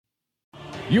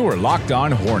You are Locked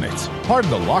On Hornets, part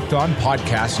of the Locked On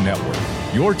Podcast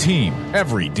Network. Your team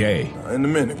every day. In a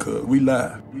minute, cuz we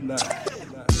live.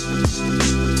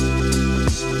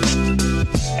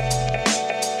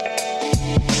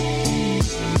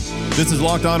 This is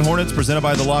Locked On Hornets, presented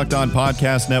by the Locked On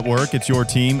Podcast Network. It's your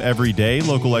team every day.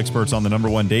 Local experts on the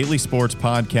 #1 daily sports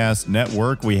podcast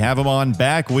network. We have them on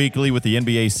back weekly with the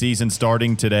NBA season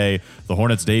starting today. The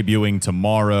Hornets debuting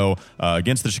tomorrow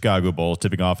against the Chicago Bulls,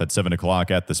 tipping off at 7 o'clock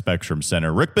at the Spectrum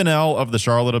Center. Rick Bonnell of the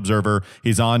Charlotte Observer.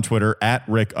 He's on Twitter at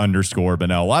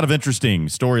Rick_Bonnell. A lot of interesting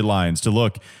storylines to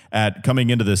look at coming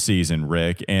into this season,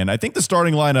 Rick. And I think the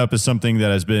starting lineup is something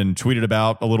that has been tweeted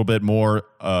about a little bit more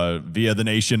via the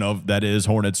nation of that is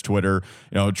Hornets Twitter,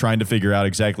 trying to figure out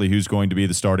exactly who's going to be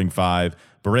the starting five.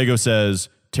 Borrego says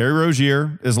Terry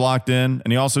Rozier is locked in,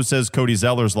 and he also says Cody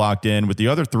Zeller's locked in, with the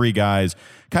other three guys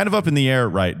kind of up in the air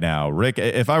right now. Rick,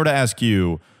 if I were to ask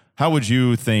you, how would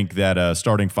you think that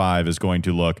starting five is going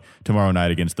to look tomorrow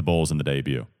night against the Bulls in the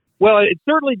debut? Well, it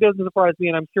certainly doesn't surprise me,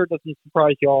 and I'm sure it doesn't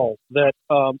surprise you all, that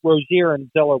Rozier and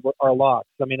Zeller are locked.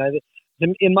 I mean,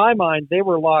 in my mind, they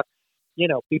were locked,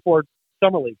 before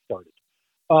Summer League started.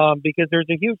 Because there's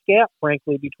a huge gap,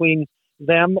 frankly, between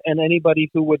them and anybody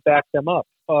who would back them up.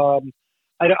 I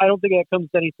don't think that comes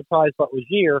to any surprise about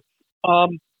Rozier.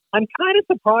 I'm kind of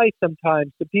surprised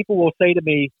sometimes that people will say to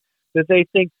me that they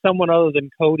think someone other than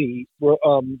Cody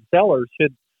Zeller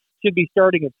should be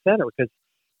starting at center. Because,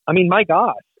 my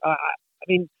gosh,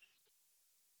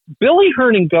 Billy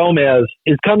Hernangomez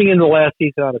is coming into the last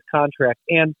season on his contract,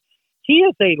 and he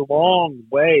is a long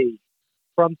way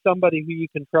from somebody who you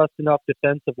can trust enough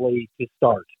defensively to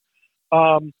start.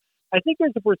 I think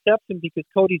there's a perception, because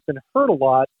Cody's been hurt a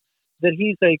lot, that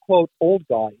he's a, quote, old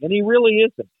guy, and he really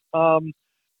isn't.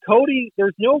 Cody,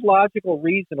 there's no logical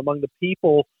reason among the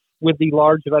people with the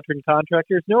large veteran contract,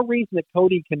 there's no reason that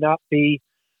Cody cannot be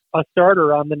a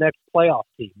starter on the next playoff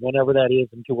team, whenever that is,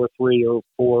 in 2 or 3 or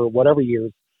 4, whatever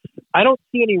years. I don't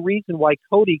see any reason why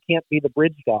Cody can't be the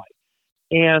bridge guy.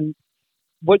 And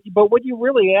But what you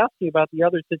really asked me about the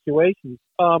other situations,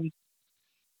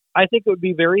 I think it would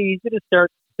be very easy to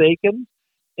start Bacon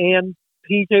and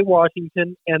P.J.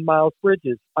 Washington and Miles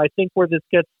Bridges. I think where this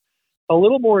gets a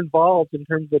little more involved in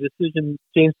terms of the decision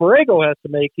James Borrego has to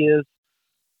make is,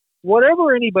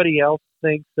 whatever anybody else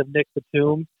thinks of Nick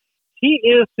Batum, he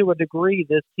is to a degree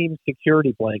this team's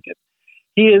security blanket.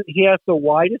 He has the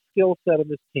widest skill set of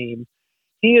this team.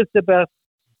 He is the best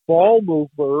ball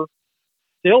mover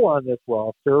still on this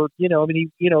roster.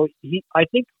 I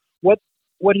think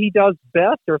what he does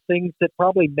best are things that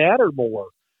probably matter more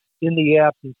in the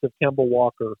absence of Kemba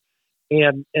Walker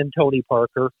and Tony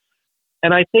Parker.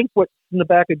 And I think what's in the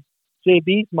back of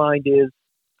JB's mind is,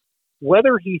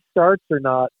 whether he starts or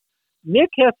not, Nick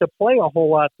has to play a whole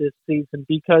lot this season,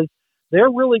 because they're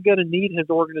really going to need his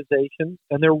organization,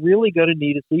 and they're really going to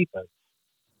need his defense.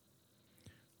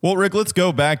 Well, Rick, let's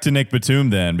go back to Nick Batum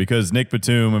then, because Nick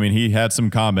Batum, he had some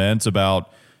comments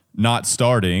about not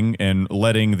starting and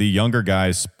letting the younger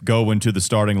guys go into the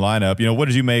starting lineup. What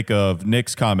did you make of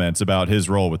Nick's comments about his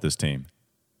role with this team?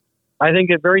 I think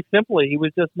it very simply, he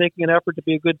was just making an effort to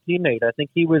be a good teammate. I think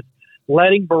he was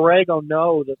letting Borrego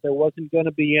know that there wasn't going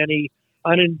to be any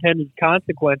unintended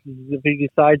consequences if he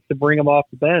decides to bring him off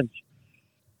the bench.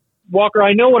 Walker,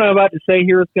 I know what I'm about to say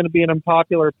here is going to be an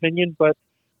unpopular opinion, but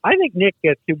I think Nick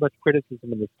gets too much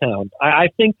criticism in this town. I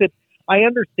think that I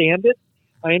understand it.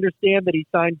 I understand that he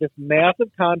signed this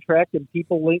massive contract and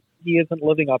people think he isn't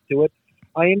living up to it.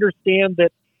 I understand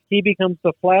that he becomes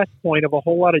the flashpoint of a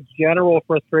whole lot of general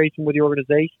frustration with the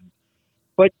organization.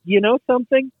 But you know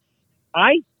something?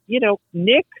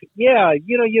 Nick,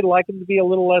 you'd like him to be a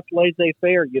little less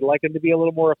laissez-faire. You'd like him to be a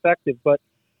little more effective. But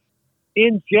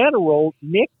in general,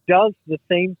 Nick does the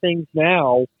same things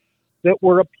now that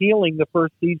were appealing the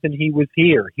first season he was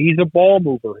here. He's a ball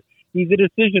mover. He's a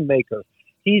decision maker.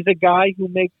 He's a guy who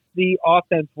makes the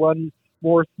offense run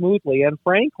more smoothly. And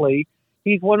frankly,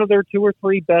 he's one of their 2 or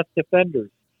 3 best defenders.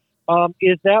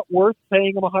 Is that worth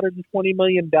paying him $120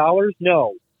 million?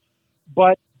 No.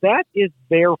 But that is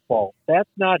their fault. That's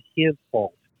not his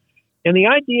fault. And the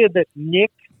idea that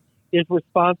Nick is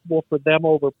responsible for them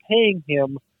overpaying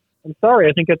him, I'm sorry,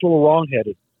 I think that's a little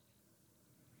wrongheaded.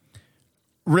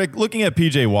 Rick, looking at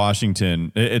P.J.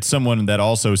 Washington, it's someone that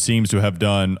also seems to have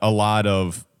done a lot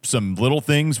of some little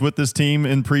things with this team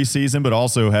in preseason, but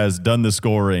also has done the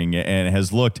scoring and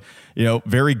has looked,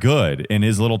 very good in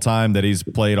his little time that he's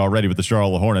played already with the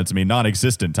Charlotte Hornets.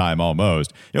 Non-existent time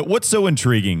almost. What's so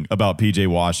intriguing about P.J.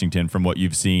 Washington from what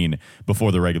you've seen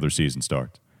before the regular season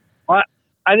starts?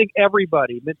 I think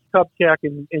everybody, Mitch Kupchak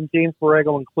and James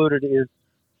Borrego included, is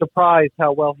surprised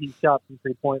how well he shot from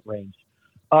 3-point range.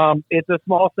 It's a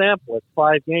small sample. It's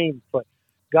 5 games. But,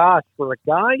 gosh, for a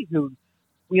guy who,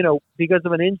 because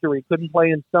of an injury, couldn't play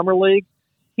in Summer League,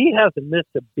 he hasn't missed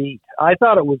a beat. I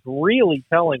thought it was really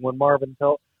telling when Marvin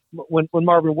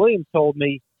Williams told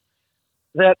me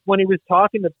that when he was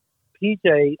talking to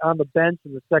PJ on the bench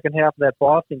in the second half of that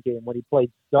Boston game when he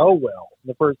played so well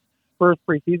in the first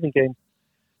preseason game,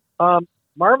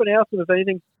 Marvin asked him if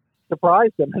anything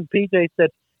surprised him, and PJ said,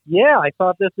 yeah, I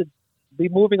thought this would be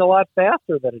moving a lot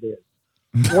faster than it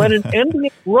is. When an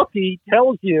NBA rookie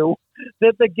tells you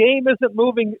that the game isn't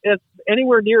moving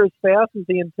anywhere near as fast as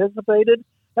he anticipated,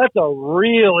 that's a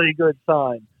really good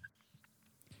sign.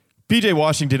 PJ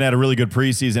Washington had a really good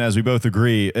preseason, as we both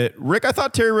agree. Rick, I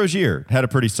thought Terry Rozier had a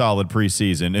pretty solid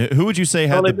preseason. Who would you say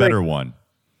had the better one?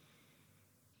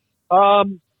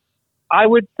 I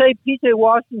would say PJ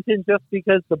Washington, just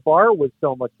because the bar was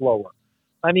so much lower.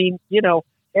 I mean,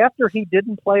 after he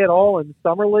didn't play at all in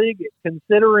Summer League,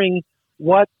 considering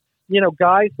what,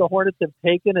 guys the Hornets have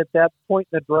taken at that point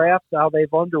in the draft, how they've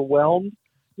underwhelmed,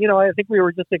 I think we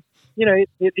were just,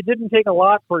 it didn't take a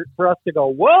lot for us to go,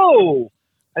 whoa!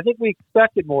 I think we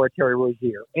expected more of Terry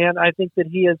Rozier, and I think that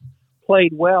he has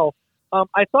played well.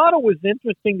 I thought it was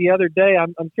interesting the other day,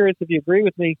 I'm curious if you agree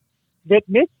with me, that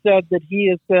Mitch said that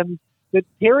that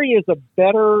Terry is a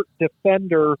better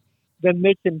defender than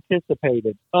Mitch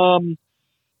anticipated.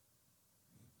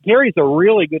 Terry's a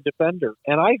really good defender,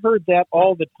 and I heard that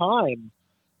all the time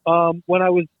when I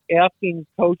was asking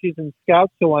coaches and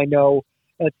scouts who I know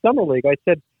at Summer League. I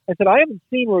said, I haven't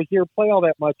seen Rozier play all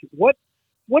that much. What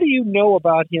do you know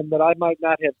about him that I might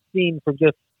not have seen from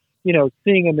just,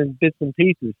 seeing him in bits and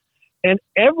pieces? And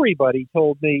everybody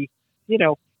told me, he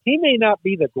may not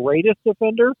be the greatest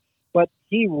defender, but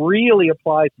he really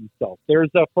applies himself.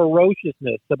 There's a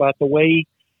ferociousness about the way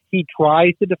he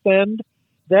tries to defend.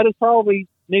 That is probably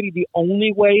maybe the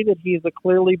only way that he is a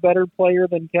clearly better player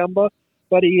than Kemba,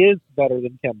 but he is better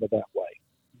than Kemba that way.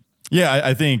 Yeah,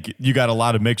 I think you got a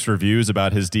lot of mixed reviews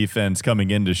about his defense coming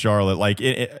into Charlotte. Like,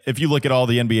 if you look at all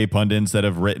the NBA pundits that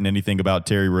have written anything about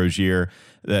Terry Rozier,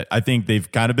 that I think they've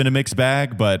kind of been a mixed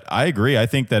bag. But I agree. I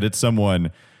think that it's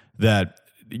someone that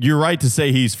you're right to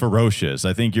say he's ferocious.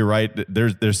 I think you're right.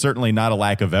 There's certainly not a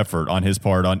lack of effort on his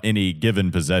part on any given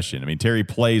possession. I mean, Terry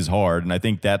plays hard, and I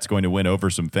think that's going to win over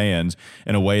some fans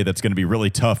in a way that's going to be really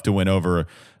tough to win over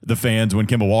the fans when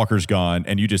Kemba Walker's gone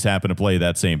and you just happen to play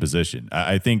that same position.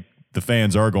 I think the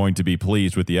fans are going to be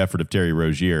pleased with the effort of Terry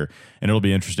Rozier, and it'll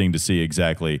be interesting to see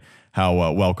exactly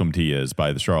how welcomed he is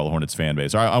by the Charlotte Hornets fan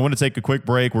base. All right, I want to take a quick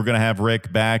break. We're going to have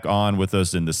Rick back on with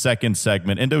us in the second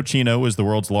segment. Indochino is the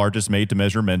world's largest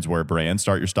made-to-measure menswear brand.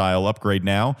 Start your style upgrade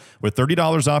now with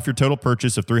 $30 off your total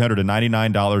purchase of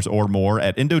 $399 or more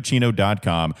at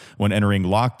Indochino.com when entering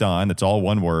Locked On, that's all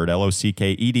one word,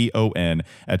 LOCKEDON,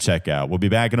 at checkout. We'll be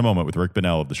back in a moment with Rick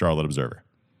Bonnell of the Charlotte Observer.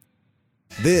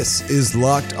 This is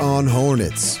Locked On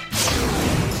Hornets.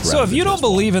 So if you don't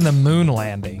believe in the moon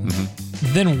landing,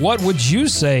 then what would you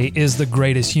say is the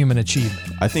greatest human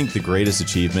achievement? I think the greatest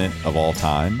achievement of all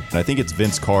time, and I think it's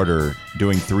Vince Carter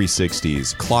doing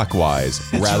 360s clockwise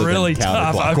rather really than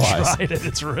tough. counterclockwise. I've tried it.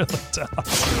 It's really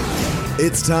tough.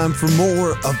 It's time for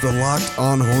more of the Locked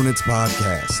On Hornets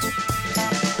podcast.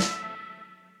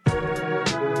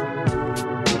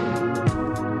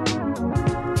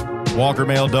 Walker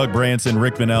Mail, Doug Branson,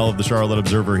 Rick Bonnell of the Charlotte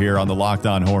Observer here on the Locked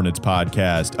On Hornets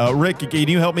podcast. Rick, can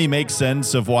you help me make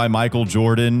sense of why Michael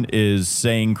Jordan is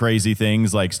saying crazy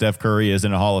things like Steph Curry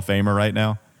isn't a Hall of Famer right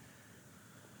now?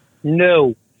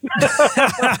 No.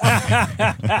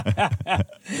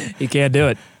 He can't do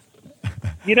it.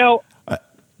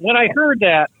 When I heard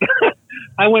that,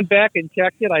 I went back and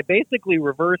checked it. I basically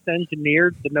reverse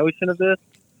engineered the notion of this.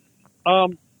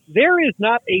 There is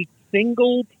not a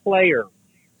single player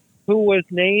who was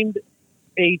named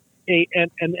an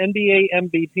NBA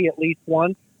MVP at least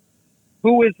once,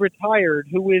 who is retired,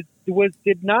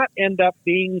 did not end up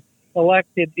being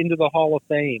elected into the Hall of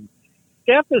Fame.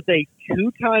 Steph is a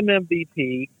two-time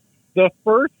MVP, the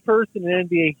first person in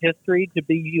NBA history to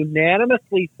be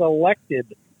unanimously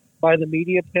selected by the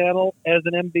media panel as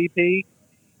an MVP.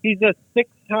 He's a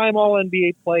six-time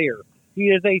All-NBA player. He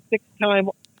is a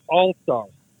six-time All-Star.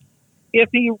 If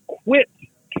he quit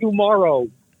tomorrow,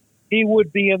 he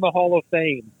would be in the Hall of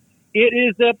Fame. It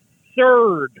is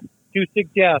absurd to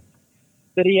suggest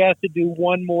that he has to do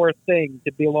one more thing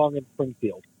to belong in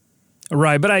Springfield.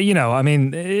 Right, but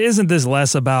isn't this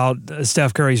less about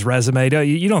Steph Curry's resume?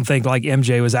 You don't think like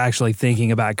MJ was actually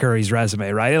thinking about Curry's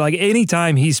resume, right? Like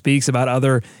anytime he speaks about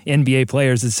other NBA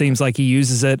players, it seems like he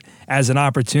uses it as an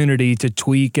opportunity to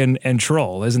tweak and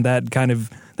troll. Isn't that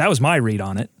that was my read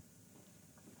on it?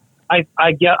 I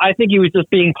think he was just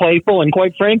being playful, and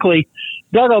quite frankly,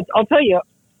 Doug, I'll tell you,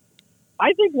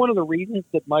 I think one of the reasons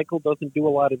that Michael doesn't do a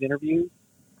lot of interviews,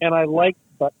 and I like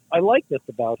this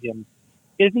about him,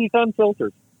 is he's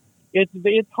unfiltered.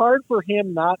 It's hard for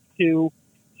him not to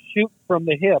shoot from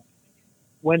the hip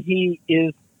when he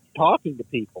is talking to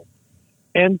people.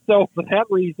 And so for that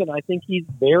reason, I think he's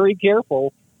very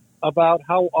careful about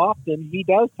how often he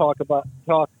does talk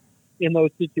in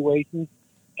those situations.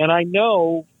 And I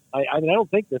know, I don't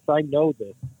think this, I know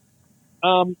this.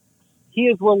 He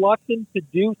is reluctant to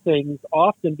do things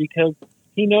often because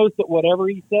he knows that whatever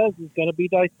he says is going to be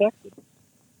dissected.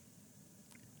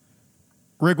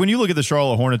 Rick, when you look at the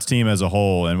Charlotte Hornets team as a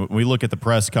whole, and we look at the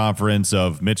press conference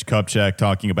of Mitch Kupchak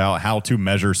talking about how to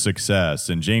measure success,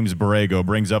 and James Borrego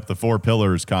brings up the 4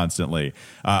 pillars constantly,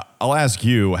 I'll ask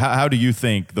you, how do you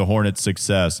think the Hornets'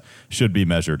 success should be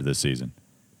measured this season?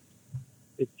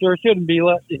 It sure shouldn't be.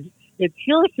 It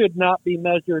sure should not be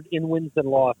measured in wins and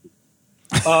losses.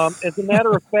 As a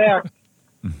matter of fact,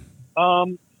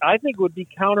 I think it would be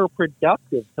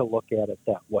counterproductive to look at it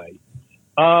that way.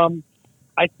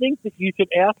 I think that you should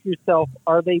ask yourself,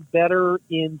 are they better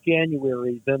in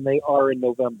January than they are in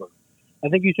November? I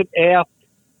think you should ask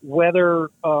whether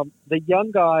the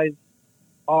young guys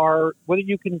whether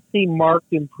you can see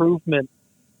marked improvement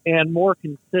and more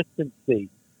consistency.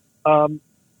 I've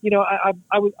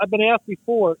been asked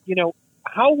before,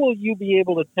 how will you be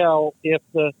able to tell if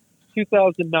the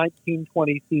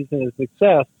 2019-20 season is a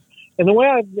success? And the way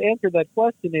I've answered that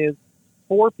question is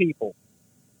 4 people: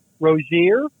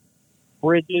 Rozier,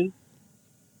 Bridges,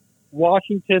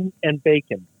 Washington, and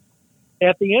Bacon.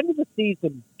 At the end of the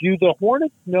season, do the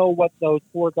Hornets know what those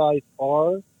 4 guys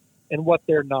are and what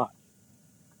they're not?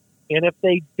 And if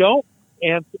they don't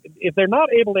answer, if they're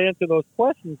not able to answer those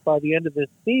questions by the end of this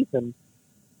season,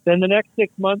 then the next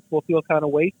 6 months will feel kind of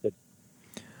wasted.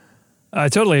 I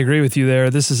totally agree with you there.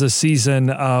 This is a season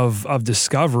of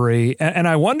discovery. And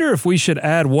I wonder if we should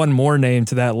add one more name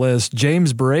to that list,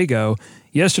 James Borrego.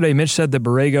 Yesterday, Mitch said that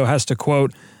Borrego has to,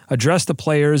 quote, address the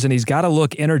players, and he's got to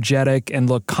look energetic and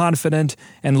look confident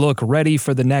and look ready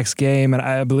for the next game. And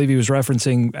I believe he was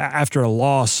referencing after a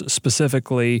loss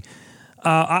specifically.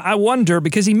 I wonder,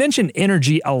 because he mentioned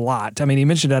energy a lot. I mean, he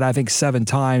mentioned it, I think, 7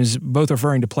 times, both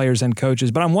referring to players and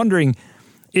coaches. But I'm wondering,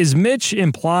 is Mitch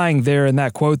implying there in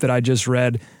that quote that I just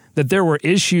read that there were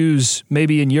issues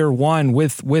maybe in year one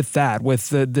with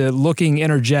the looking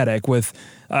energetic, with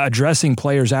addressing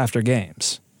players after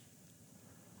games?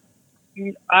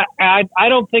 I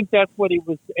don't think that's what he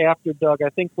was after, Doug.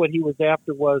 I think what he was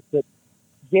after was that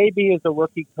JB as a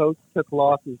rookie coach took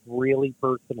losses really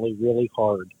personally, really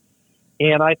hard.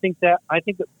 And I think that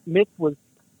Mitch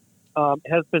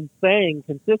has been saying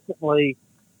consistently,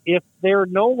 if they're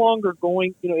no longer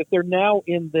going, if they're now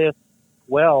in this,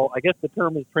 well, I guess the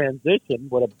term is transition,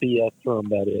 what a BS term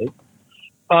that is.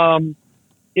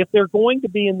 If they're going to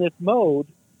be in this mode,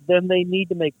 then they need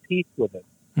to make peace with it.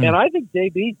 And I think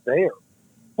JB's there.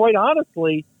 Quite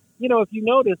honestly, if you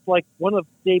notice, like one of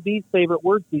JB's favorite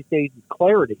words these days is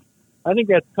clarity. I think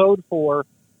that's code for,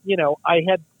 I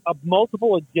had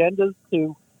multiple agendas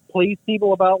to please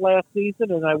people about last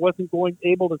season, and I wasn't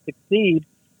able to succeed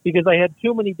because I had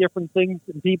too many different things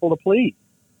and people to please.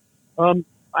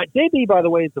 JB, by the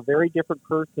way, is a very different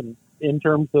person in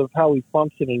terms of how he's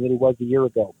functioning than he was a year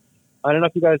ago. I don't know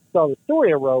if you guys saw the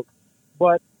story I wrote,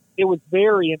 but it was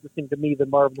very interesting to me that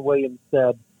Marvin Williams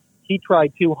said he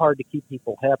tried too hard to keep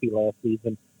people happy last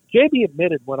season. JB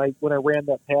admitted when I ran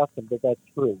that past him that that's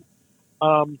true.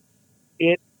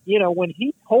 When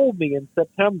he told me in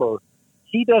September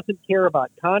he doesn't care about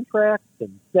contracts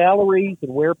and salaries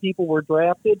and where people were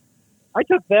drafted, I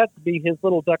took that to be his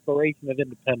little declaration of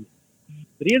independence.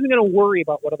 That he isn't going to worry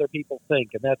about what other people think,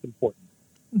 and that's important.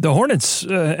 The Hornets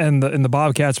and the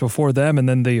Bobcats before them, and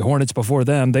then the Hornets before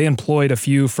them, they employed a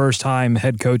few first-time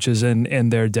head coaches in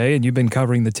their day, and you've been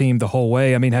covering the team the whole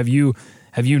way. I mean, have you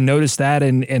noticed that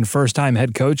in first-time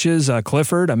head coaches?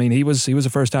 Clifford, I mean, he was a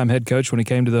first-time head coach when he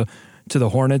came to the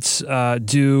Hornets.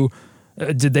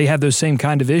 Did they have those same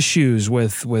kind of issues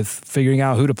with figuring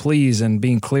out who to please and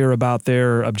being clear about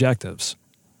their objectives?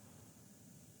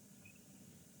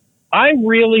 I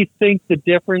really think the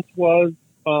difference was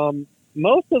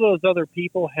most of those other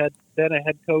people had been a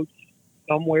head coach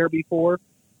somewhere before.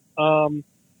 And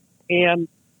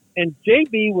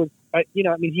JB was,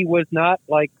 he was not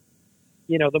like,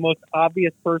 the most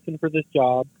obvious person for this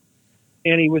job,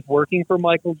 and he was working for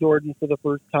Michael Jordan for the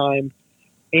first time.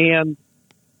 And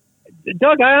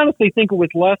Doug, I honestly think it was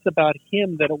less about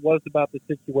him than it was about the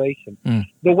situation.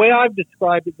 The way I've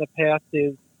described it in the past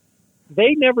is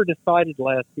they never decided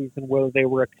last season whether they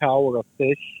were a cow or a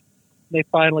fish. They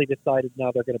finally decided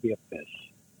now they're going to be a fish.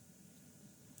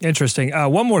 Interesting.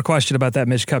 One more question about that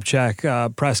Mitch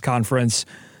Kupchak press conference.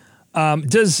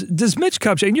 Does Mitch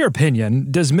Kupchak, in your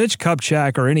opinion, does Mitch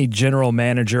Kupchak or any general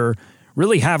manager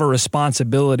really have a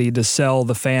responsibility to sell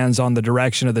the fans on the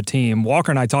direction of the team? Walker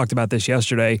and I talked about this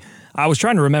yesterday. I was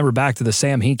trying to remember back to the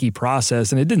Sam Hinkie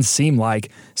process, and it didn't seem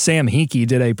like Sam Hinkie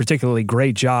did a particularly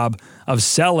great job of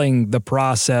selling the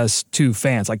process to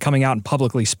fans, like coming out and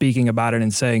publicly speaking about it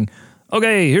and saying,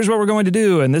 okay, here's what we're going to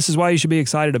do, and this is why you should be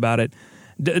excited about it.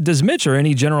 Does Mitch or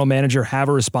any general manager have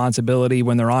a responsibility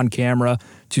when they're on camera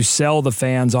to sell the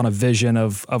fans on a vision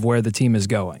of where the team is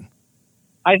going?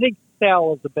 I think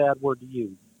sell is a bad word to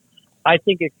use. I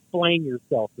think explain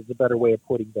yourself is a better way of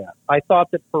putting that. I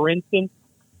thought that, for instance,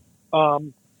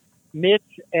 Mitch,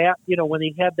 when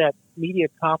he had that media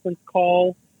conference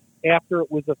call after it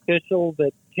was official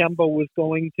that Kemba was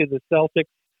going to the Celtics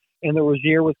and that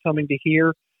Rozier was coming to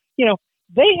here,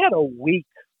 they had a week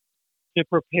to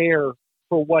prepare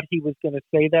for what he was going to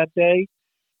say that day.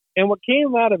 And what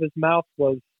came out of his mouth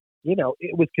was,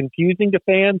 it was confusing to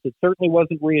fans. It certainly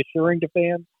wasn't reassuring to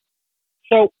fans.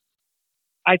 So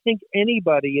I think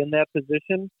anybody in that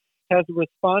position has a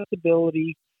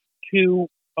responsibility to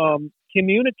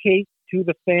communicate to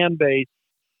the fan base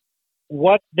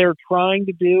what they're trying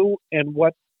to do and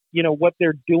what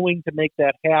they're doing to make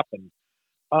that happen.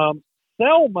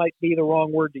 Sell might be the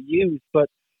wrong word to use, but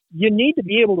you need to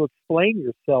be able to explain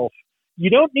yourself. You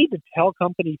don't need to tell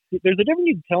companies. There's a difference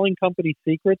between telling companies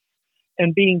secrets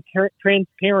and being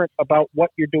transparent about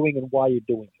what you're doing and why you're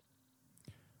doing it.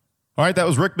 All right, that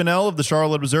was Rick Bonnell of the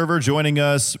Charlotte Observer joining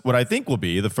us, what I think will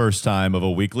be the first time of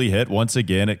a weekly hit. Once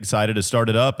again, excited to start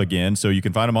it up again. So you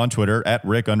can find him on Twitter at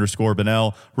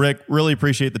Rick_Bonnell. Rick, really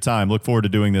appreciate the time. Look forward to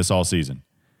doing this all season.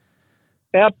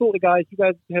 Absolutely, guys. You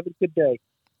guys have a good day.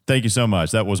 Thank you so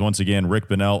much. That was once again Rick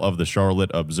Bonnell of the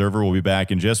Charlotte Observer. We'll be back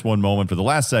in just one moment for the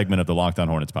last segment of the Locked On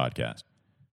Hornets podcast.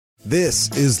 This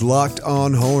is Locked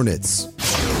On Hornets.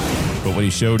 But what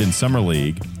he showed in Summer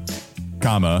League,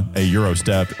 a Euro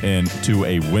step into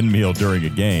a windmill during a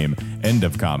game, end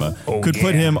of comma, could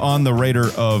put him on the radar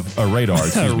of of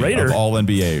all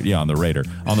NBA. Yeah, on the radar.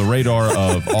 On the radar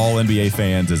of all NBA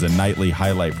fans as a nightly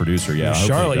highlight producer.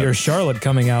 Yeah, you're Charlotte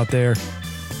coming out there.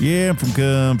 Yeah, I'm from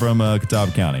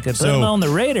Catawba County. Put him on the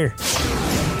radar.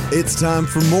 It's time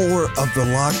for more of the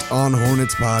Locked On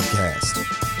Hornets podcast.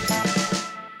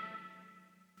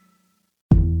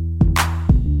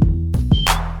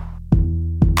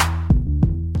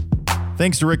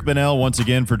 Thanks to Rick Bonnell once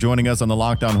again for joining us on the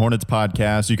Locked On Hornets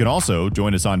podcast. You can also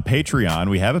join us on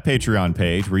Patreon. We have a Patreon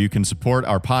page where you can support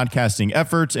our podcasting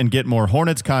efforts and get more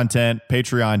Hornets content.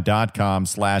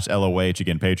 Patreon.com/LOH.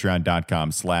 Again,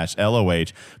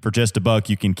 Patreon.com/LOH. For just $1,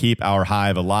 you can keep our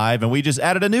Hive alive. And we just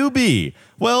added a new B.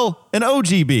 Well, an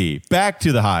OGB back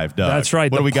to the Hive, Doug. That's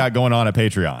right. What do we got going on at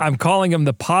Patreon? I'm calling him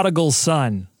the prodigal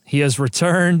son. He has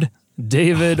returned.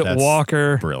 David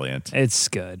Walker. Brilliant. It's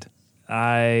good.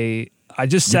 I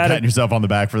just sat. Patting yourself on the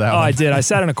back for that one. I did. I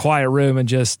sat in a quiet room and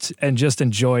just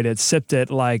enjoyed it. Sipped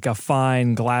it like a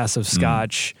fine glass of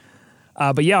scotch.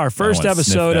 But yeah, our first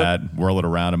episode. Whirl it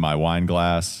around in my wine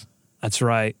glass. That's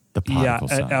right. The prodigal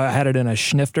son. I had it in a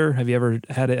schnifter. Have you ever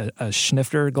had a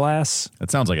schnifter glass?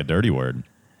 That sounds like a dirty word.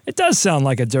 It does sound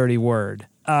like a dirty word.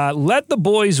 Let the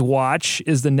Boys Watch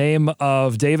is the name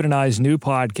of David and I's new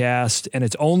podcast, and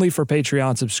it's only for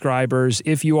Patreon subscribers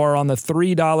if you are on the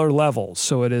 $3 level.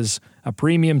 So it is a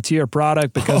premium tier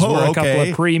product because we're a couple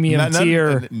of premium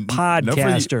tier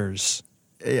podcasters.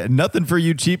 Nothing for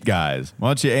you cheap guys. Why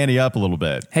don't you ante up a little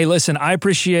bit? Hey, listen, I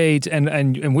appreciate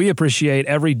and we appreciate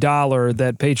every dollar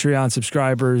that Patreon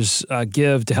subscribers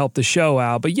give to help the show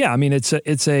out. But yeah, I mean, it's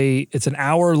an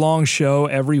hour-long show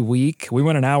every week. We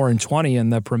went an hour and 20 in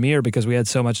the premiere because we had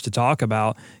so much to talk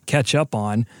about, catch up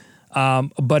on.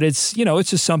 But it's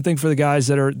just something for the guys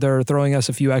that are throwing us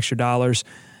a few extra dollars,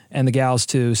 and the gals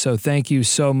too. So thank you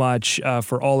so much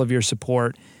for all of your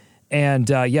support. And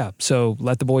so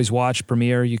Let the Boys Watch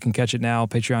premiere. You can catch it now,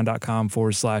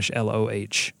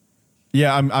 patreon.com/LOH.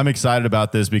 Yeah, I'm excited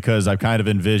about this because I kind of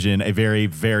envision a very,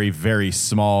 very, very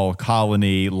small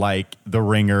colony like The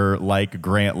Ringer, like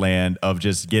Grantland, of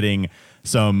just getting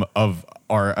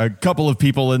a couple of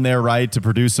people in there, right, to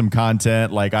produce some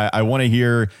content. Like I want to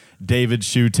hear David's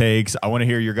shoe takes. I want to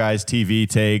hear your guys' TV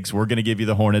takes. We're going to give you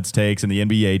the Hornets takes and the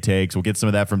NBA takes. We'll get some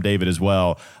of that from David as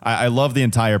well. I love the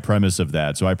entire premise of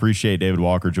that. So I appreciate David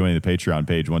Walker joining the Patreon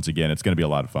page once again. It's going to be a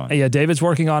lot of fun. Yeah, David's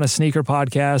working on a sneaker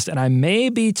podcast, and I may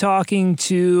be talking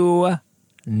to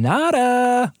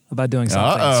Nada about doing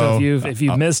something. Uh-oh. So if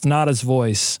you've missed Nada's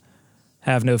voice,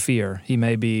 have no fear. He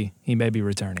may be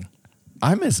returning.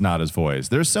 I miss Nada's voice.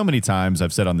 There's so many times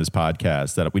I've said on this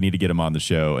podcast that we need to get him on the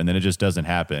show, and then it just doesn't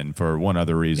happen for one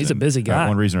other reason. He's a busy guy.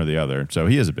 One reason or the other. So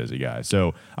he is a busy guy.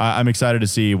 So I'm excited to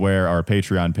see where our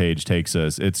Patreon page takes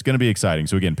us. It's going to be exciting.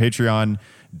 So again,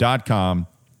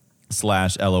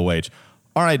 patreon.com/LOH.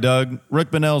 All right, Doug, Rick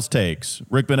Bonnell's takes,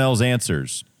 Rick Bonnell's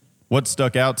answers. What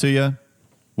stuck out to you?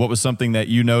 What was something that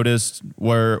you noticed?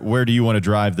 Where do you want to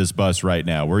drive this bus right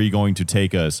now? Where are you going to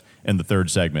take us in the third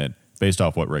segment? Based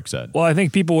off what Rick said. Well, I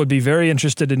think people would be very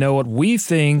interested to know what we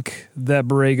think that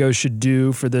Borrego should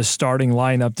do for this starting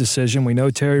lineup decision. We know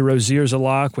Terry Rozier's a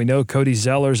lock. We know Cody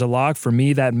Zeller's a lock. For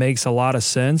me, that makes a lot of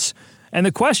sense. And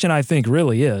the question, I think,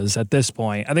 really is, at this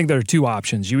point, I think there are two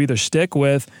options. You either stick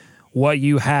with what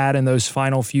you had in those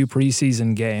final few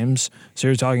preseason games. So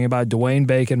you're talking about Dwayne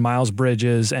Bacon, Miles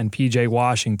Bridges, and P.J.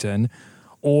 Washington.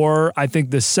 Or I think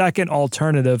the second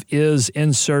alternative is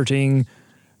inserting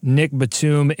Nick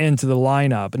Batum into the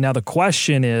lineup. Now the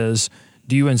question is,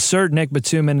 do you insert Nick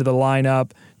Batum into the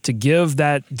lineup to give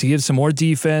some more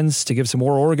defense, to give some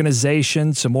more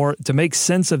organization, to make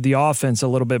sense of the offense a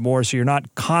little bit more, so you're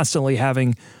not constantly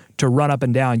having to run up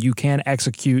and down. You can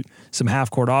execute some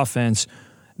half-court offense,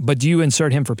 but do you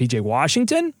insert him for P.J.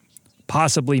 Washington?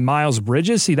 Possibly Miles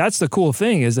Bridges? See, that's the cool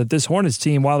thing, is that this Hornets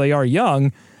team, while they are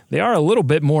young, they are a little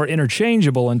bit more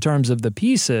interchangeable in terms of the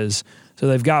pieces. So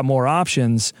they've got more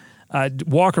options.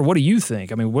 Walker, what do you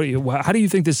think? I mean, how do you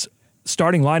think this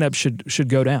starting lineup should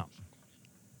go down?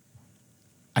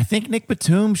 I think Nick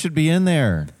Batum should be in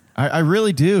there. I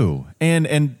really do.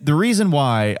 And the reason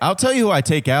why, I'll tell you who I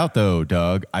take out, though,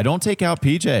 Doug. I don't take out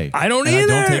PJ. I don't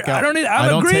either.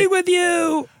 I'm agreeing with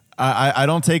you. I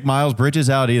don't take Miles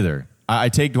Bridges out either. I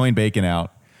take Dwayne Bacon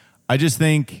out. I just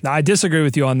think... I disagree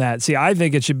with you on that. See, I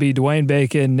think it should be Dwayne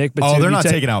Bacon, Nick Batum. Oh, they're not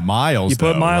taking out Miles, You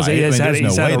put Miles... Right? He's had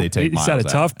a out.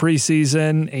 tough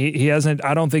preseason. He hasn't...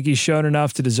 I don't think he's shown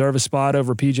enough to deserve a spot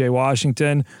over P.J.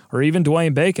 Washington or even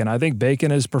Dwayne Bacon. I think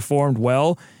Bacon has performed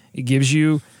well. It gives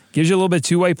you a little bit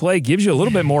two-way play, gives you a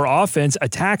little bit more offense,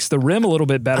 attacks the rim a little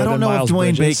bit better than Miles Bridges. I don't know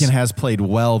if Dwayne Bacon has played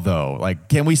well, though. Like,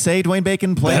 can we say Dwayne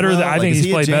Bacon played better? Well? I think he's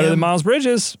played better than Miles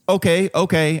Bridges. Okay.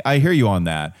 I hear you on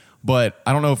that. But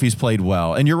I don't know if he's played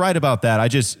well. And you're right about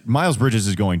that. Miles Bridges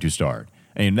is going to start.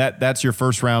 I mean, that's your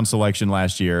first round selection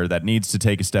last year that needs to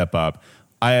take a step up.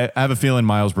 I have a feeling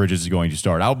Miles Bridges is going to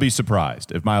start. I'll be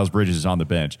surprised if Miles Bridges is on the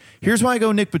bench. Here's why I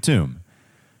go Nick Batum.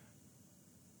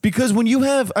 Because when you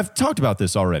have, I've talked about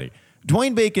this already,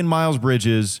 Dwayne Bacon, Miles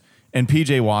Bridges, and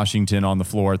P.J. Washington on the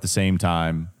floor at the same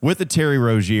time with a Terry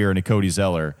Rozier and a Cody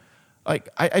Zeller, like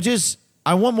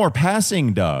I want more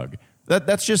passing, Doug.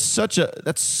 That's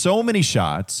so many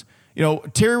shots. You know,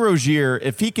 Terry Rozier,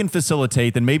 if he can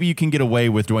facilitate, then maybe you can get away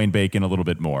with Dwayne Bacon a little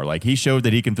bit more. Like, he showed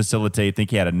that he can facilitate. I think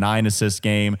he had a 9-assist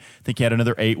game. I think he had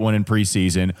another 8-1 in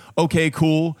preseason. Okay,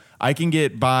 cool. I can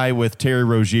get by with Terry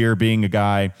Rozier being a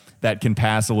guy that can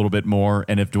pass a little bit more.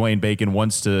 And if Dwayne Bacon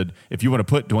if you want to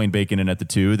put Dwayne Bacon in at the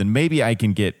 2, then maybe I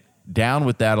can get down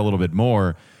with that a little bit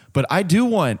more. But I do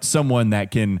want someone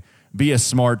that can be a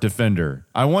smart defender.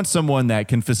 I want someone that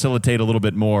can facilitate a little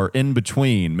bit more in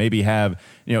between. Maybe have,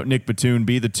 Nick Batum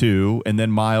be the 2 and then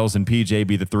Miles and PJ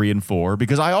be the 3 and 4,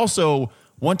 because I also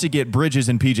want to get Bridges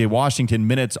and PJ Washington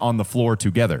minutes on the floor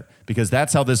together, because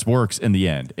that's how this works in the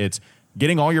end. It's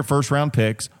getting all your first round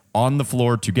picks on the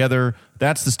floor together.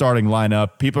 That's the starting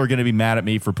lineup. People are going to be mad at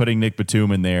me for putting Nick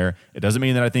Batum in there. It doesn't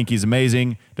mean that I think he's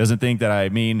amazing. It doesn't think that I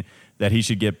mean that he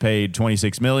should get paid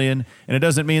 $26 million. And it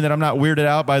doesn't mean that I'm not weirded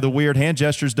out by the weird hand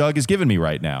gestures Doug is giving me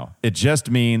right now. It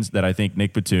just means that I think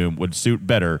Nick Batum would suit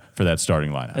better for that starting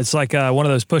lineup. It's like one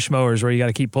of those push mowers where you got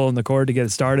to keep pulling the cord to get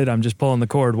it started. I'm just pulling the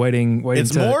cord, waiting.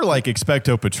 It's more like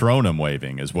Expecto Patronum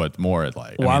waving is what more it's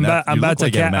like. Well, I'm about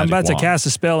to cast a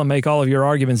spell and make all of your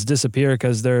arguments disappear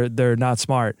because they're not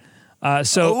smart.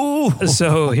 So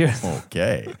here.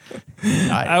 Okay.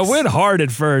 Nice. I went hard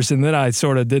at first, and then I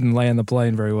sort of didn't land the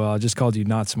plane very well. I just called you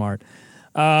not smart.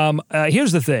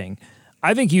 Here's the thing.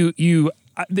 I think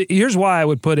here's why I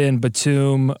would put in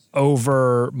Batum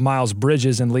over Miles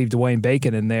Bridges and leave Dwayne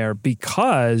Bacon in there,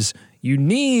 because you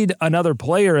need another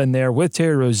player in there with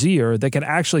Terry Rozier that can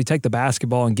actually take the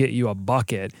basketball and get you a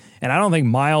bucket. And I don't think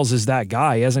Miles is that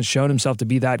guy. He hasn't shown himself to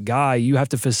be that guy. You have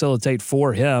to facilitate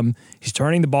for him. He's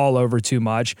turning the ball over too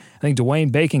much. I think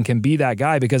Dwayne Bacon can be that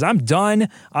guy because I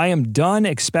am done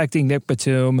expecting Nick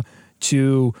Batum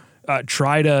to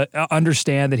try to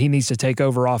understand that he needs to take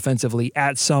over offensively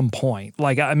at some point.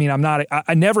 Like, I mean,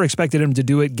 I never expected him to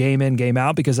do it game in, game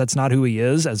out because that's not who he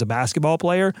is as a basketball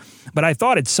player. But I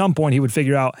thought at some point he would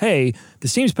figure out, hey,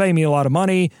 this team's paying me a lot of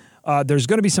money. There's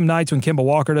going to be some nights when Kemba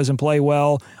Walker doesn't play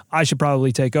well. I should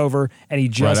probably take over. And he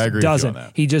just doesn't.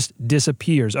 He just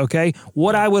disappears, okay?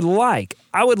 What I would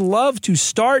love to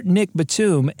start Nick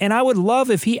Batum, and I would love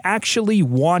if he actually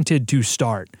wanted to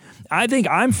start. I think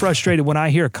I'm frustrated when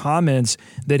I hear comments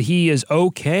that he is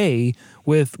okay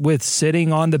with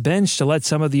sitting on the bench to let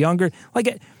some of the younger,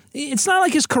 like, it's not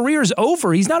like his career is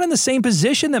over. He's not in the same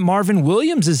position that Marvin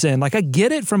Williams is in. Like, I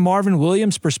get it from Marvin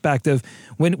Williams' perspective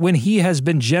when he has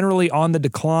been generally on the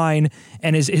decline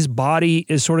and his body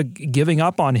is sort of giving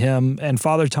up on him and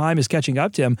Father Time is catching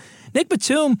up to him. Nick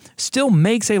Batum still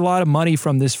makes a lot of money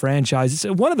from this franchise.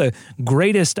 It's one of the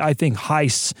greatest, I think,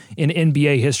 heists in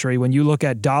NBA history when you look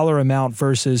at dollar amount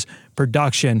versus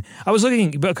production. I was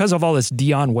looking, because of all this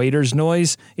Dion Waiters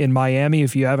noise in Miami,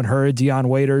 if you haven't heard, Dion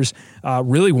Waiters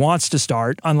really wants to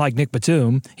start, unlike Nick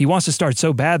Batum. He wants to start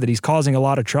so bad that he's causing a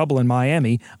lot of trouble in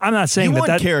Miami. I'm not saying you that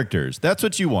want characters. That's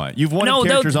what you want. You've wanted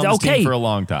characters on this team for a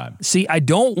long time. See, I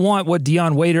don't want what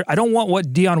Dion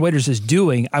Waiters is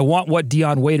doing. I want what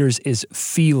Dion Waiters is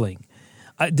feeling.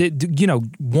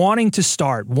 Wanting to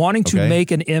start, wanting to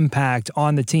make an impact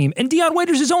on the team. And Dion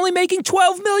Waiters is only making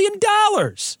 $12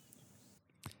 million.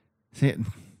 See,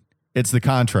 it's the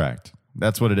contract.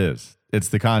 That's what it is. It's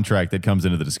the contract that comes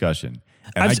into the discussion.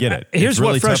 And I get it. Here's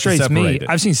really what frustrates me. It.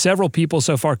 I've seen several people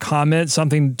so far comment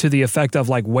something to the effect of,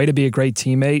 like, way to be a great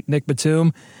teammate, Nick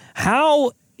Batum.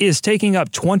 How is taking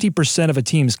up 20% of a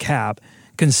team's cap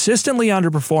consistently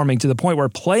underperforming to the point where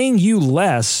playing you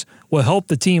less will help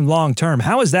the team long term?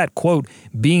 How is that, quote,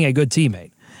 being a good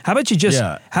teammate? How about you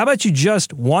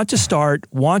just want to start,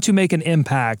 want to make an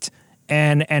impact,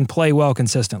 and play well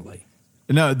consistently?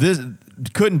 No, this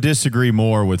couldn't disagree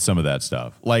more with some of that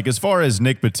stuff. Like, as far as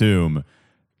Nick Batum,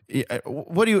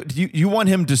 what do you want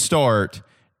him to start?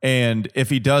 And if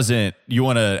he doesn't, you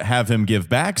want to have him give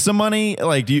back some money?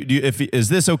 Like, is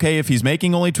this okay if he's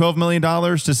making only $12 million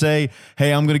to say,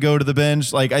 hey, I'm going to go to the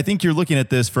bench? Like, I think you're looking at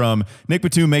this from Nick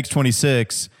Batum makes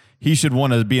 26. He should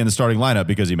want to be in the starting lineup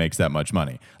because he makes that much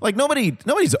money. Like,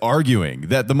 nobody's arguing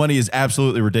that the money is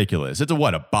absolutely ridiculous. It's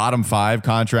a bottom 5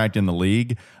 contract in the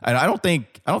league. And I don't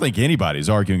think anybody's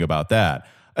arguing about that.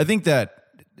 I think that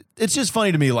it's just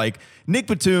funny to me, like, Nick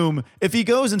Batum, if he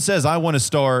goes and says, I want to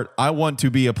start, I want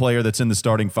to be a player that's in the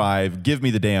starting 5, give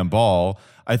me the damn ball,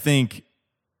 I think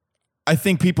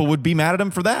people would be mad at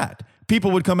him for that. People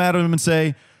would come at him and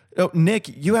say, oh, Nick,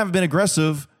 you haven't been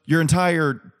aggressive your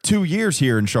entire 2 years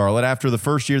here in Charlotte after the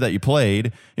first year that you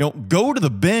played. Go to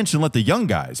the bench and let the young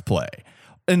guys play.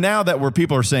 And now that where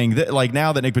people are saying that, like,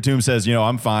 now that Nick Batum says,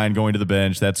 I'm fine going to the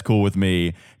bench, that's cool with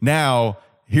me. Now,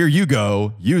 here you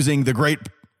go, using the great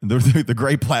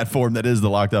platform that is the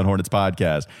Locked On Hornets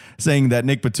podcast, saying that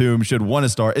Nick Batum should want to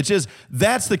start. It's just,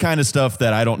 that's the kind of stuff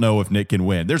that I don't know if Nick can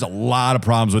win. There's a lot of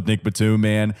problems with Nick Batum,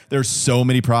 man. There's so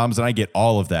many problems, and I get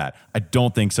all of that. I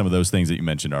don't think some of those things that you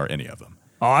mentioned are any of them.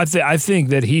 Oh, I think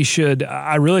that he should.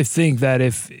 I really think that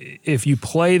if you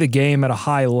play the game at a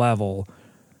high level,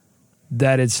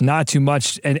 that it's not too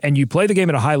much, and you play the game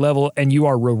at a high level and you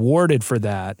are rewarded for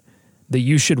that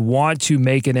you should want to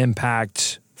make an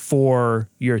impact for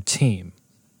your team.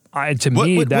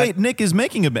 Wait, Nick is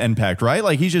making an impact, right?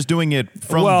 Like, he's just doing it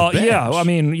from the bench. Yeah. I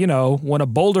mean, when a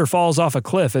boulder falls off a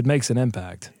cliff, it makes an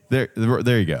impact. There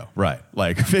you go. Right.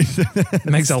 Like, it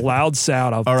makes a loud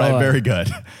sound. All right. Very good.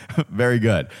 Very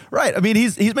good. Right. I mean,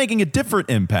 he's making a different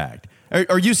impact.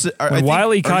 When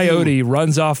Wile E. Coyote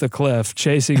runs off the cliff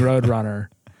chasing Roadrunner,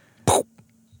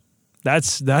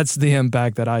 that's the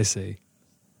impact that I see.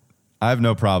 I have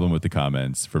no problem with the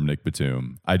comments from Nick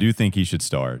Batum. I do think he should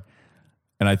start,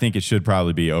 and I think it should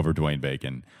probably be over Dwayne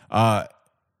Bacon.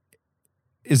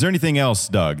 Is there anything else,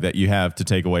 Doug, that you have to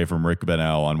take away from Rick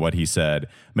Bonnell on what he said,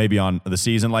 maybe on the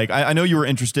season? Like, I know you were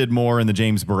interested more in the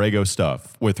James Borrego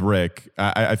stuff with Rick.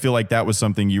 I feel like that was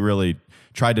something you really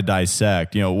tried to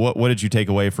dissect. What did you take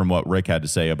away from what Rick had to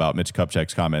say about Mitch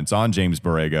Kupchak's comments on James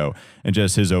Borrego and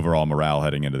just his overall morale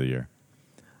heading into the year?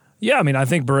 Yeah, I mean, I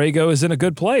think Borrego is in a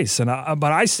good place, but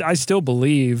I still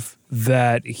believe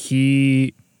that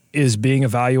he is being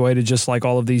evaluated just like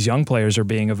all of these young players are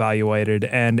being evaluated,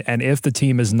 and if the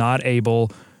team is not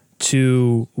able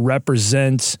to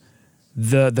represent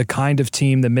the kind of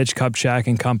team that Mitch Kupchak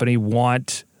and company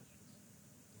want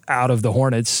out of the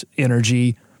Hornets: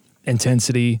 energy,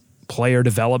 intensity, player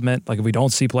development. Like, if we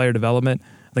don't see player development,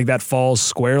 I think that falls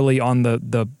squarely on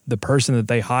the person that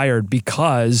they hired,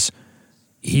 because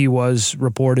he was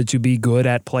reported to be good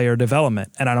at player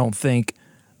development. And I don't think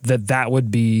that would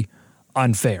be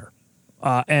unfair.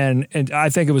 And I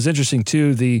think it was interesting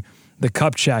too, the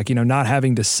Kupchak, not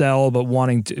having to sell,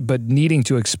 but needing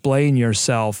to explain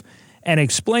yourself, and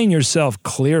explain yourself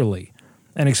clearly,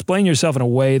 and explain yourself in a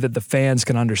way that the fans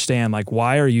can understand. Like,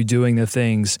 why are you doing the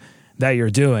things that you're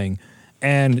doing?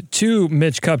 And to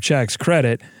Mitch Kupchak's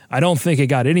credit, I don't think it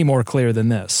got any more clear than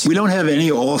this. We don't have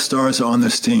any all-stars on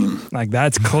this team. Like,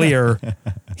 that's clear.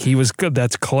 He was good.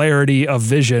 That's clarity of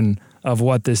vision of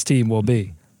what this team will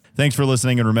be. Thanks for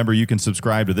listening, and remember, you can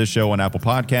subscribe to this show on Apple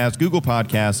Podcasts, Google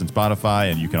Podcasts, and Spotify,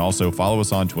 and you can also follow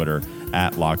us on Twitter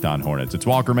at Locked On Hornets. It's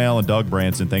Walker Mail and Doug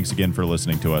Branson. Thanks again for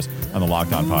listening to us on the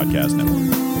Locked On Podcast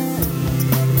Network.